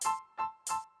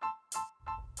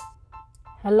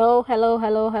Hello, hello,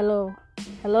 hello, hello.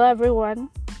 Hello, everyone.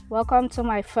 Welcome to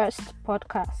my first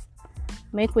podcast,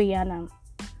 Make We Yanam.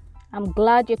 I'm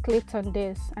glad you clicked on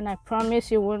this, and I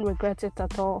promise you won't regret it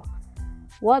at all.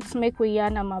 What's Make We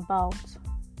Yanam about?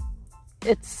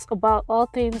 It's about all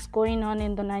things going on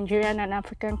in the Nigerian and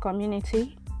African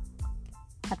community.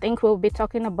 I think we'll be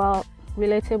talking about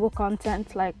relatable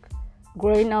content like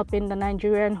growing up in the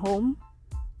Nigerian home,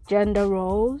 gender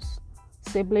roles,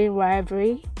 sibling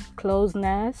rivalry,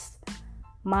 closeness,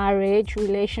 marriage,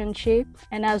 relationship,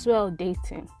 and as well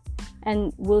dating.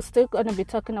 And we're still going to be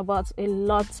talking about a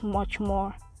lot much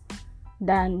more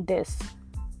than this.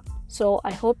 So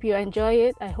I hope you enjoy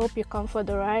it. I hope you come for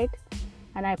the ride.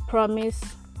 And I promise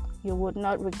you would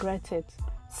not regret it.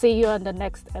 See you on the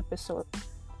next episode.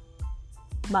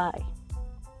 Bye.